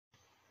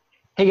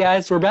Hey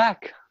guys, we're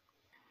back.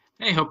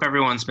 Hey, hope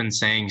everyone's been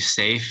staying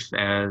safe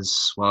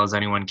as well as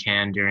anyone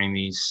can during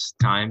these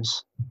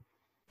times.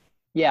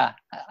 Yeah,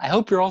 I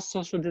hope you're all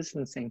social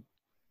distancing.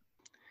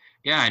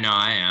 Yeah, I know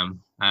I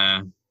am.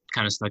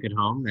 Kind of stuck at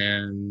home,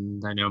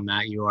 and I know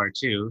Matt, you are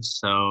too.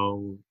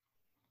 So,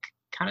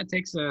 kind of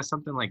takes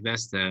something like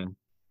this to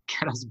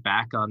get us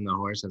back on the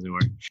horse, as it were.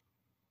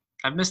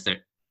 I've missed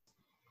it.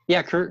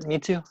 Yeah, Kurt, me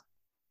too.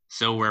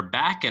 So we're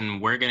back,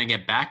 and we're gonna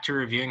get back to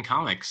reviewing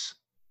comics.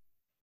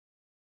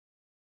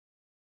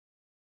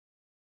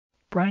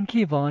 Brian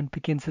K. Vaughan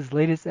begins his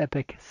latest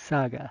epic,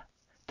 Saga.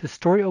 The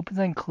story opens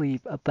on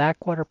Cleve, a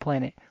blackwater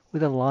planet,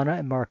 with Alana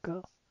and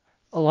Marco.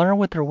 Alana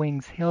with her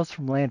wings hails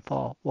from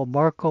landfall, while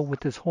Marco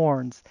with his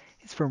horns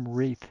is from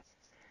Wreath.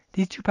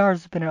 These two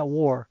powers have been at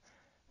war,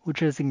 which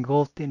has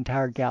engulfed the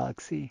entire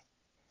galaxy.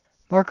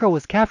 Marco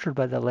was captured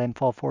by the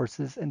landfall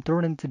forces and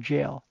thrown into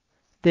jail.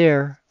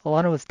 There,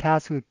 Alana was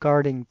tasked with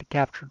guarding the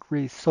captured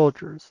Wreath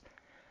soldiers.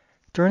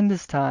 During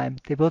this time,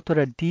 they both read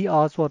a D.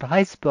 Oswald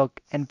heist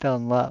book and fell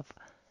in love.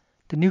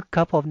 The new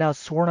couple have now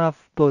sworn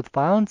off both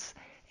violence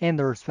and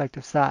their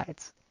respective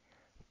sides.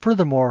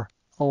 Furthermore,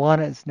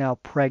 Alana is now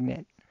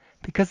pregnant.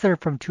 Because they're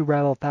from two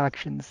rival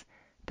factions,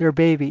 their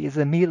baby is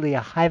immediately a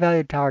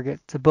high-value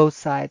target to both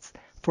sides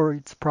for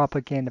its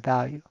propaganda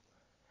value.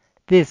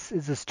 This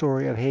is the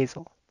story of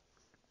Hazel.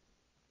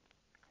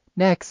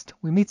 Next,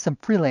 we meet some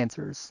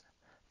freelancers.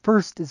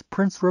 First is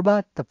Prince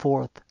Robot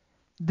IV.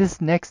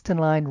 This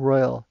next-in-line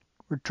royal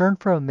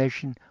returned from a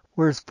mission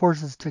where his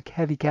forces took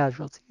heavy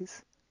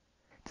casualties.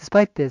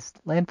 Despite this,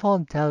 Landfall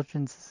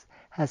Intelligence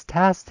has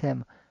tasked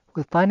him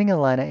with finding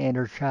Alana and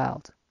her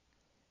child.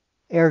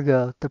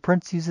 Ergo, the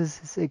prince uses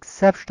his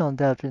exceptional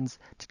intelligence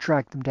to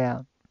track them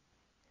down.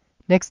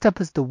 Next up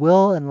is the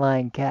Will and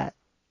Lion Cat.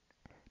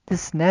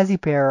 This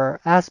snazzy pair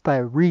are asked by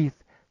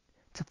Wreath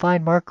to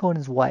find Marco and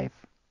his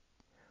wife.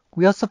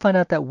 We also find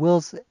out that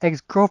Will's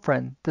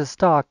ex-girlfriend, the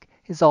Stalk,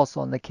 is also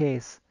on the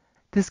case.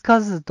 This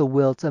causes the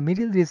Will to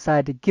immediately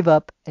decide to give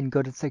up and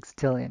go to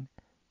Sextillion.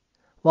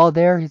 While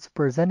there, he's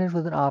presented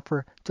with an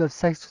offer to have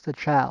sex with a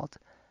child.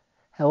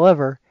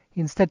 However,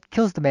 he instead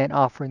kills the man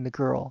offering the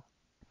girl.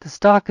 The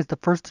Stalk is the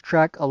first to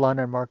track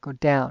Alana and Marco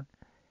down.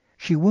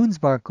 She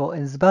wounds Marco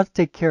and is about to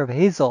take care of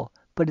Hazel,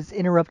 but is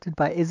interrupted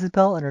by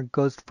Isabel and her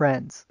ghost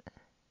friends.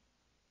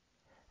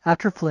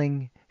 After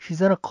fleeing,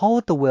 she's on a call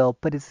with the Will,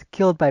 but is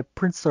killed by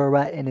Prince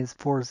Lorbat and his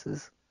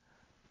forces.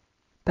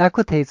 Back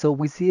with Hazel,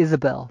 we see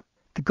Isabel.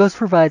 The ghost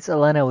provides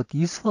Alana with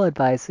useful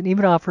advice and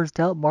even offers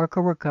to help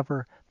Marco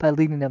recover by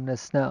leading them to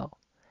snow.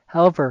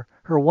 However,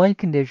 her one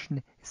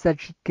condition is that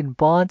she can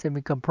bond and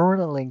become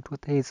permanently linked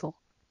with Hazel.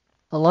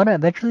 Alana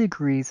eventually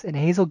agrees and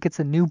Hazel gets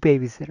a new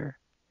babysitter.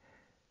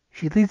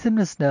 She leads them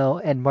to snow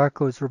and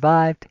Marco is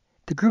revived.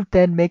 The group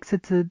then makes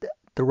it to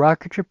the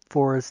rocket ship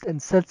forest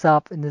and sets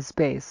off into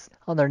space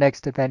on their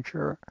next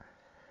adventure.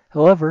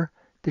 However,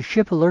 the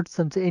ship alerts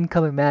them to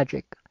incoming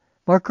magic.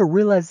 Marco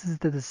realizes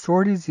that the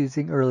sword he was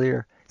using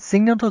earlier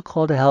signaled a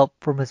call to help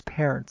from his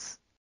parents.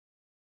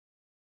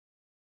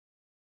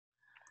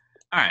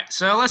 All right,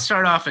 so let's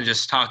start off and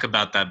just talk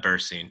about that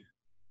birth scene.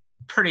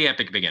 Pretty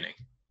epic beginning.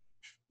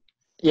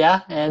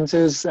 Yeah, and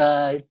it was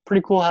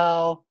pretty cool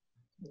how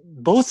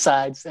both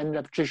sides ended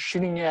up just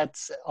shooting at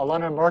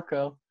Alana and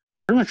Marco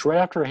pretty much right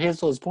after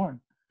Hazel was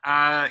born.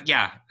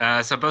 Yeah.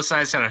 So both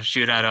sides kind of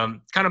shoot at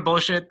them. It's kind of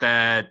bullshit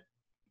that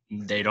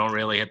they don't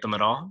really hit them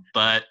at all.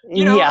 But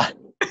Yeah,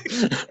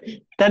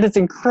 that is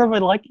incredibly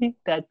lucky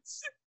that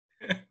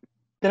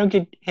they don't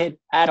get hit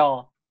at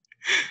all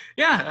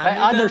yeah. I by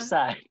mean, either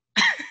side.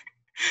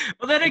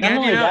 well, then And not again,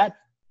 only that,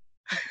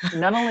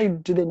 not only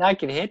do they not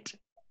get hit,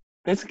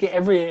 basically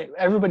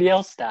everybody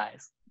else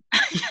dies.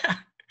 yeah.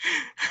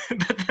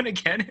 But then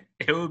again,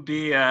 it would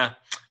be a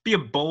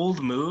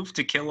bold move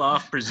to kill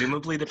off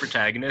presumably the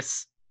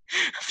protagonists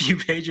a few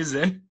pages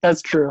in.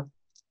 That's true.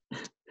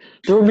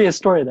 There would be a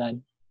story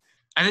then.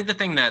 I think the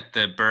thing that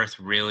the birth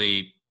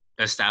really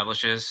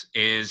establishes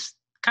is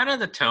kind of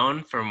the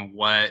tone from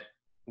what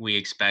we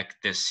expect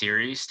this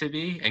series to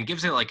be and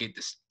gives it like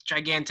this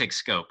gigantic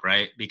scope,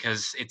 right?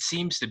 Because it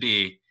seems to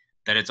be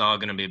that it's all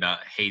going to be about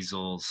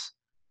Hazel's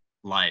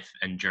life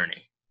and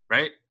journey,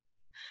 right?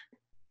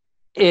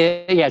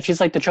 Yeah, she's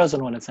like the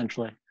chosen one,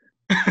 essentially.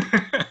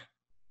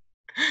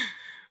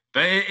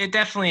 But it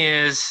definitely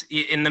is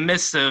in the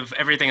midst of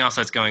everything else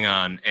that's going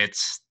on.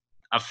 It's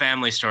a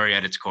family story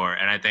at its core,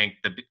 and I think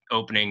the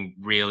opening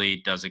really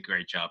does a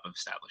great job of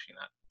establishing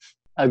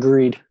that.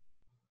 Agreed.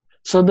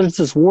 So there's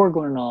this war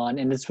going on,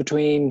 and it's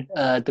between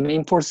the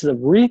main forces of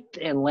Wreath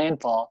and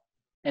Landfall,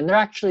 and they're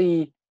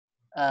actually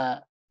uh,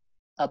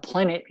 a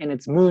planet and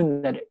its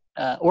moon that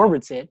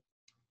orbits it,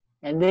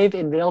 and they've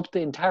enveloped the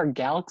entire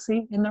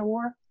galaxy in their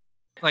war.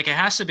 Like it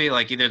has to be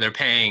like either they're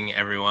paying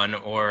everyone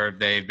or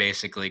they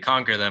basically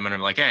conquer them and are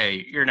like,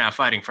 hey, you're now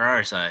fighting for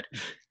our side.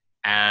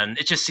 And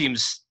it just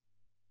seems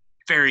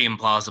very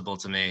implausible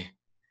to me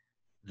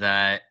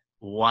that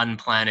one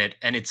planet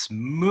and its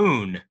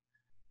moon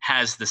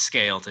has the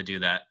scale to do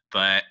that.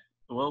 But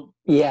well,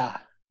 Yeah,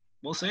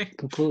 we'll see.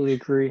 completely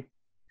agree.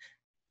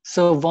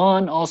 So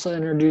Vaughan also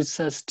introduced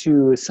us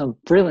to some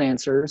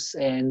freelancers,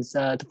 and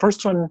the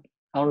first one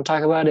I want to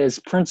talk about is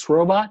Prince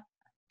Robot,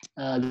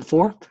 the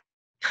fourth.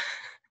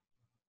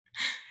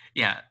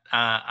 Yeah,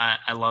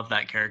 I love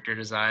that character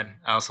design.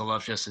 I also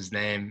love just his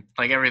name.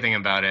 Like everything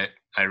about it,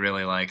 I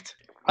really liked.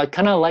 I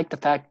kind of like the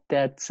fact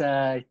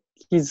that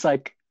he's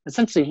like,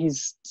 essentially,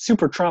 he's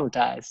super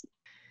traumatized.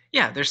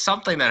 Yeah, there's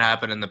something that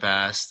happened in the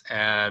past,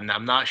 and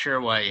I'm not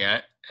sure what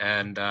yet.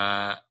 And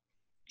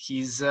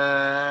he's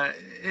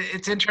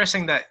it's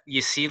interesting that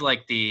you see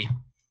like the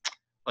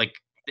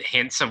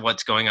hints of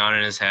what's going on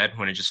in his head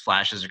when it just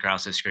flashes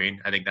across the screen.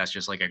 I think that's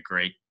just like a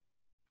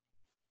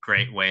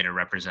great way to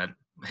represent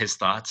his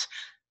thoughts.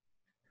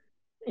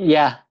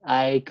 Yeah,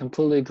 I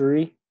completely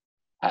agree.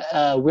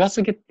 We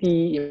also get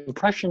the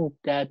impression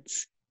that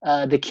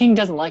the king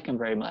doesn't like him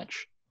very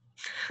much,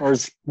 or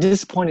is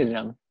disappointed in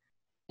him.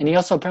 And he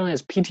also apparently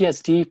has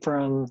PTSD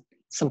from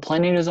some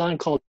planet he was on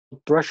called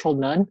Threshold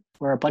None,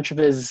 where a bunch of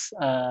his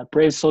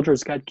brave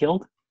soldiers got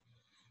killed.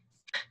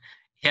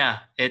 Yeah,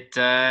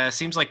 it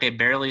seems like they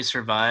barely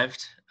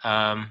survived.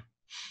 So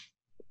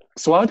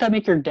why would that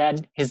make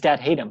his dad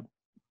hate him?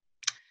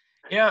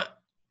 Yeah,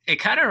 it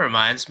kind of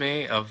reminds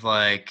me of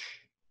like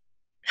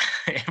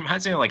it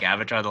reminds me of like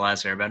Avatar: The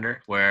Last Airbender,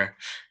 where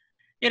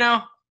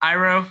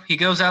Iroh, he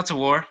goes out to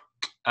war.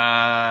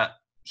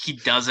 He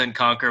doesn't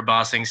conquer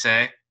Ba Sing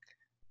Se.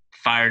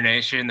 Fire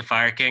Nation, the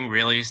Fire King,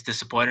 really is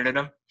disappointed in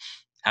him.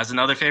 Has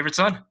another favorite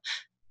son.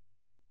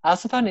 I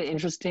also found it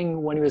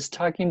interesting when he was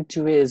talking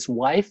to his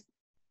wife,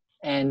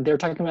 and they were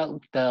talking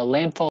about the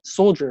landfall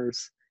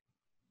soldiers.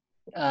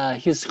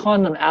 He was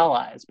calling them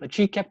allies, but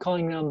she kept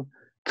calling them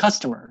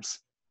customers,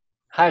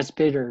 highest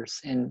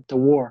bidders in the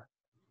war.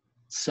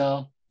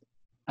 So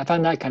I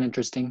found that kind of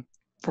interesting.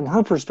 From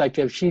her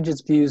perspective, she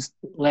just views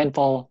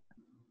landfall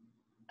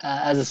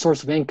as a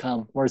source of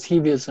income, whereas he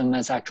views them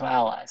as actual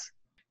allies.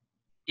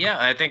 Yeah,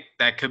 I think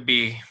that could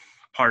be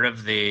part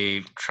of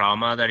the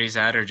trauma that he's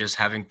had or just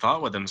having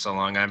fought with him so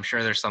long. I'm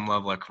sure there's some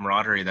level of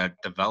camaraderie that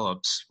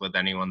develops with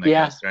anyone that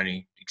goes through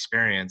any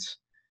experience.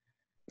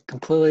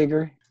 Completely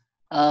agree.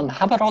 How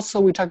about also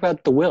we talk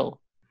about the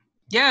will?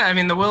 Yeah, I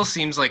mean, the Will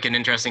seems like an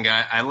interesting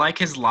guy. I like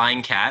his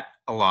lion cat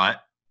a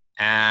lot.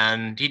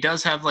 And he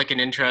does have like an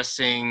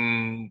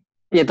interesting...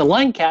 Yeah, the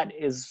lion cat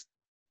is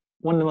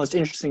one of the most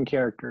interesting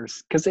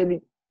characters because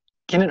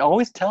can it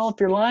always tell if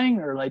you're lying,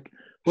 or like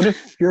what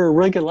if you're a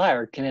really good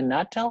liar? Can it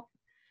not tell,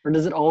 or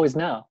does it always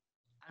know?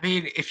 I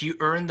mean, if you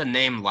earn the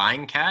name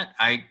Lion Cat,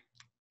 I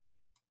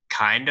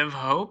kind of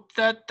hope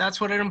that that's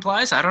what it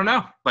implies. I don't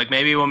know. Like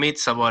maybe we'll meet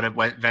someone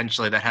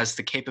eventually that has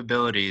the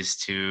capabilities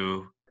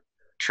to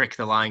trick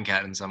the Lion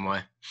Cat in some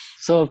way.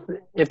 So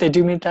if they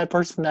do meet that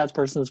person is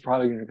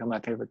probably going to become my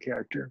favorite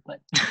character. But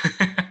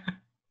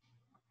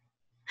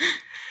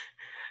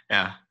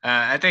yeah,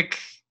 I think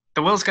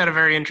the Will's got a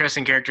very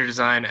interesting character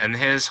design, and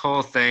his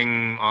whole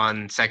thing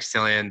on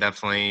Sextillion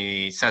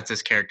definitely sets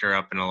his character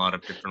up in a lot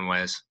of different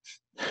ways.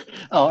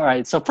 Oh, all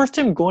right. So first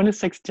time going to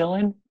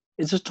Sextillion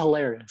is just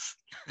hilarious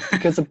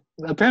because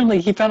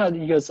apparently he found out,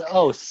 he goes,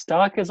 oh,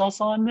 stock is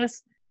also on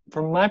this.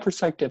 From my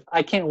perspective,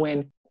 I can't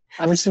win.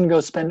 I'm just going to go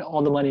spend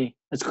all the money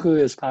as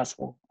quickly as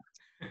possible.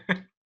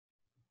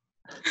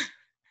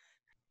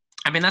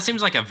 I mean, that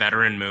seems like a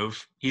veteran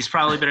move. He's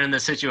probably been in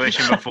this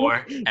situation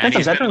before. That's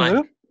a veteran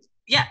move?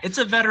 Yeah, it's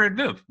a veteran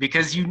move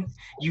because you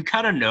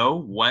kind of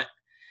know what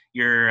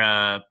your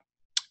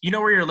you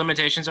know where your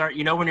limitations are.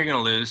 You know when you're going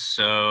to lose,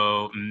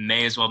 so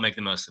may as well make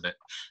the most of it.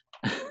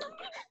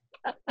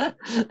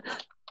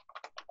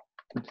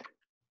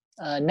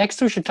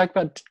 Next, we should talk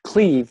about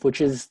Cleve,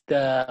 which is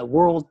the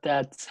world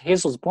that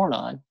Hazel's born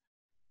on.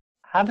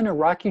 Having a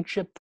rocket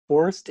ship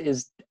forced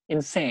is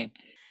insane.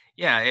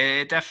 Yeah,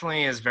 it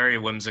definitely is very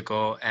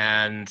whimsical,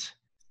 and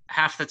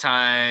half the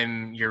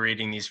time you're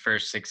reading these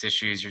first 6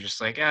 issues, you're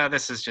just like,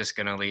 this is just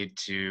going to lead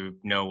to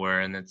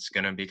nowhere, and it's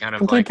going to be kind of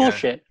complete like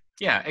bullshit.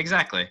 Yeah,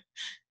 exactly.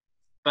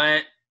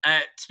 But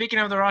speaking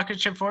of the rocket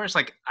ship force,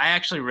 like I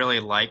actually really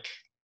like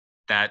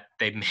that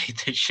they made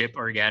the ship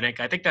organic.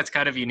 I think that's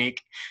kind of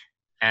unique,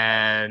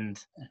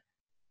 and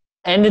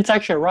it's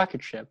actually a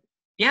rocket ship.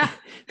 Yeah,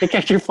 they can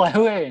actually fly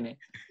away in it.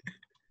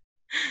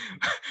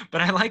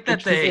 But I like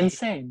that Which is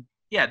insane.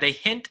 Yeah, they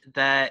hint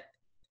that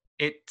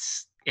it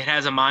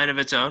has a mind of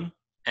its own,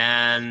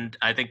 and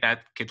I think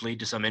that could lead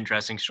to some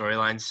interesting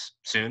storylines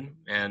soon.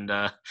 And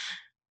I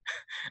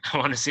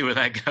want to see where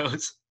that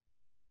goes.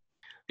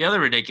 The other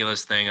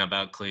ridiculous thing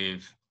about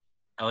Cleve,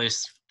 at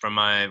least from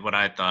what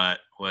I thought,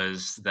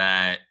 was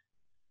that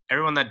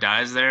everyone that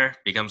dies there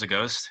becomes a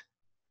ghost.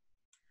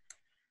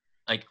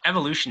 Like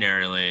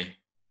evolutionarily,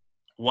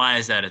 why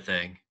is that a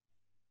thing?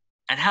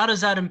 And how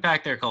does that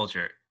impact their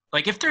culture?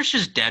 Like, if there's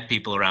just dead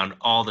people around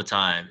all the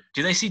time,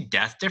 do they see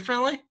death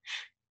differently?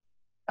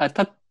 I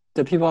thought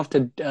that people have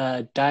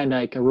to die in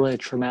like a really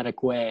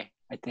traumatic way,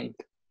 I think.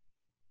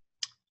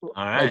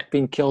 All right. Like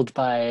being killed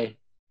by,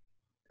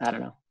 I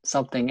don't know,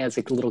 something as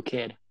a little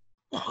kid.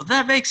 Well,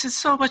 that makes it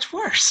so much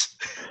worse.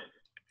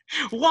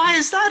 Why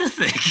is that a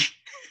thing?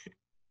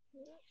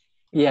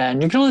 Yeah,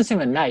 and you can only see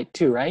him at night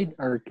too, right?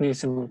 Or can you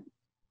see him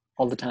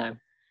all the time?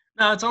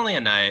 No, it's only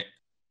a night.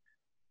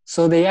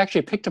 So they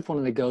actually picked up one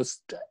of the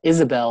ghosts,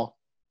 Isabel,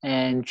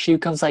 and she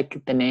becomes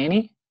like the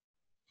nanny.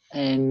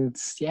 And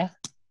yeah,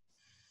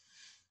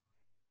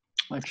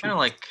 why don't Kind you? of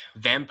like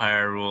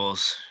vampire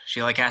rules.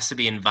 She like has to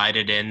be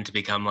invited in to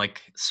become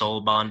like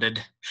soul bonded.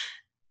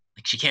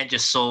 Like she can't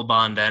just soul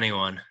bond to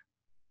anyone.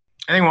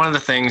 I think one of the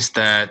things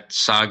that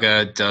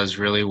Saga does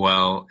really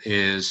well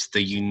is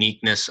the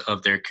uniqueness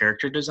of their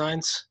character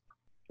designs.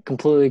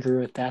 Completely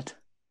agree with that.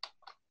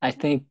 I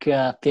think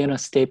Fiona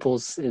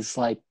Staples is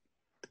like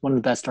one of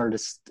the best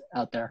artists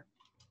out there.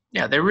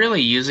 Yeah, they're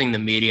really using the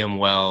medium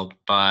well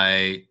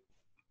by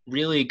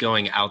really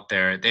going out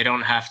there. They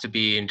don't have to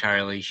be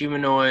entirely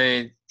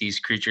humanoid.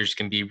 These creatures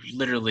can be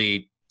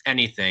literally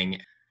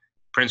anything.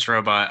 Prince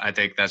Robot, I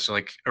think that's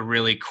like a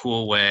really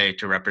cool way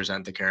to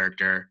represent the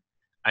character.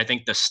 I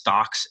think the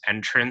Stocks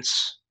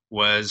entrance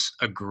was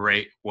a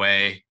great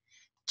way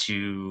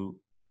to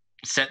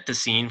set the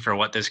scene for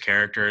what this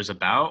character is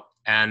about.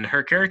 And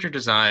her character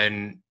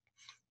design,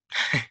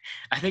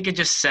 I think it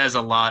just says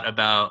a lot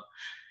about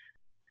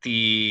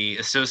the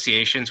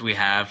associations we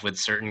have with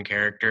certain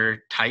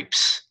character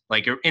types.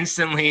 Like you're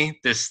instantly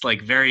this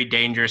like very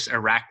dangerous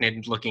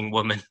arachnid looking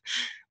woman.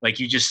 Like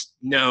you just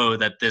know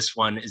that this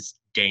one is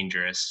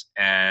dangerous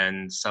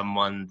and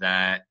someone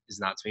that is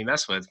not to be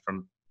messed with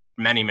from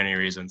many, many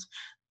reasons.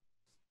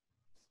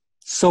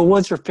 So,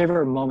 what's your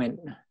favorite moment?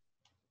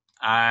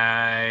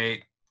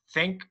 I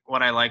think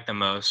what I liked the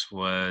most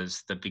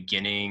was the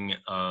beginning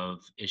of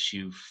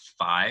issue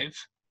 5.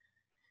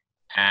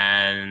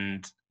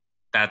 And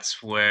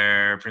that's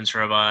where Prince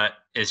Robot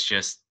is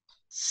just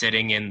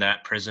sitting in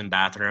that prison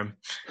bathroom.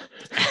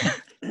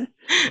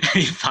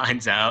 He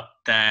finds out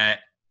that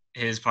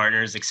his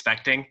partner is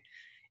expecting.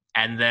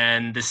 And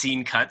then the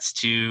scene cuts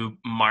to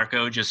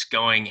Marco just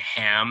going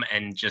ham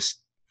and just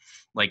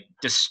like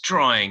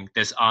destroying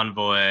this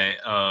envoy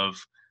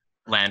of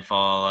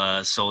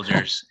landfall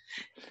soldiers.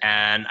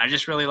 And I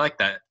just really like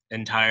that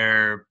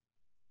entire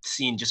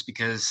scene just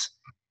because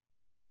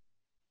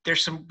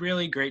there's some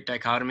really great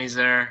dichotomies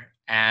there.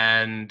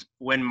 And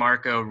when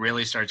Marco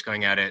really starts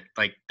going at it,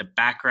 like the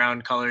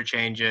background color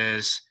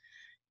changes,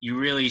 you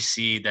really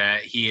see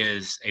that he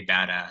is a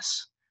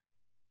badass.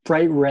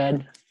 Bright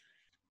red.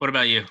 What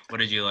about you? What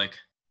did you like?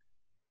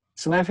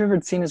 So, my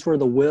favorite scene is where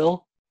the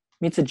Will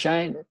meets a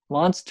giant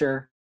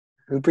monster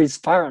who breathes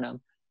fire on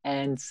him.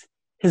 And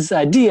his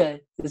idea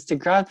is to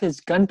grab his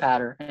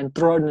gunpowder and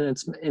throw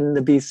it in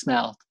the beast's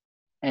mouth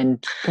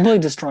and completely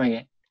destroying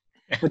it,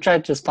 which I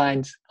just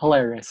find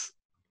hilarious.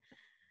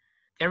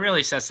 It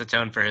really sets the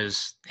tone for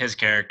his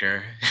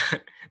character.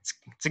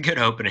 It's a good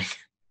opening.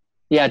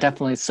 Yeah,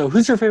 definitely. So,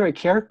 who's your favorite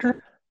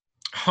character?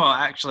 Well,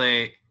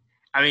 actually,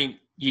 I mean,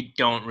 you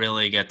don't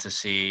really get to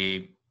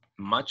see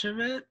much of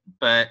it,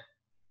 but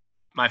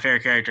my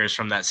favorite character is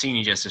from that scene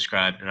you just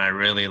described, and I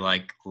really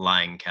like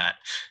Lion Cat.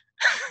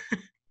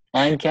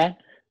 Lion Cat?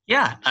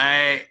 Yeah,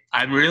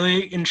 I'm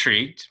really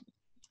intrigued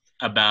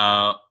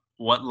about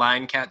what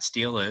Lion Cat's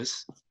deal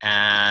is,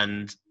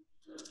 and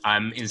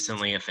I'm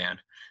instantly a fan.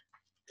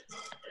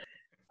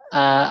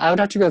 I would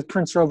have to go with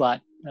Prince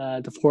Robot,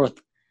 the fourth.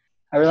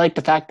 I really like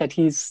the fact that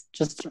he's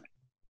just,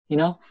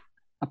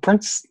 a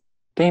prince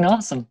being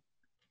awesome.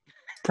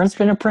 Prince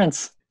being a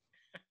prince.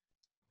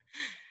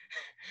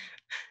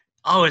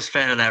 Always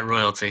fan of that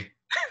royalty.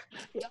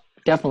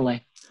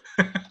 Definitely.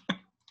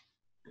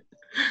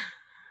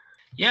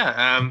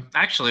 Yeah,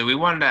 actually, we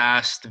wanted to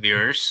ask the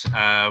viewers,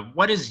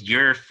 what is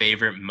your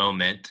favorite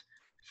moment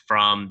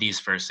from these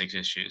first 6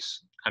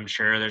 issues? I'm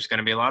sure there's going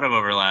to be a lot of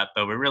overlap,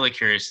 but we're really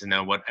curious to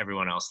know what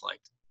everyone else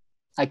liked.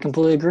 I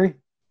completely agree.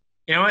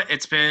 You know what?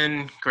 It's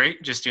been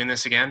great just doing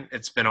this again.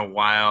 It's been a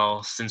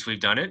while since we've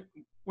done it.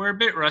 We're a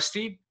bit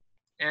rusty,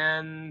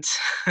 and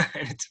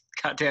it's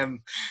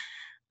goddamn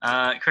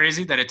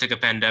crazy that it took a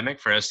pandemic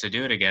for us to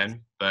do it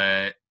again,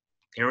 but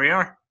here we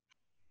are.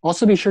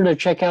 Also, be sure to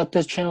check out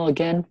this channel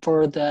again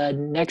for the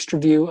next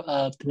review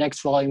of the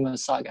next volume of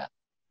Saga.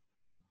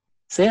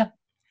 See ya.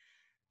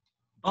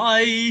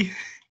 Bye.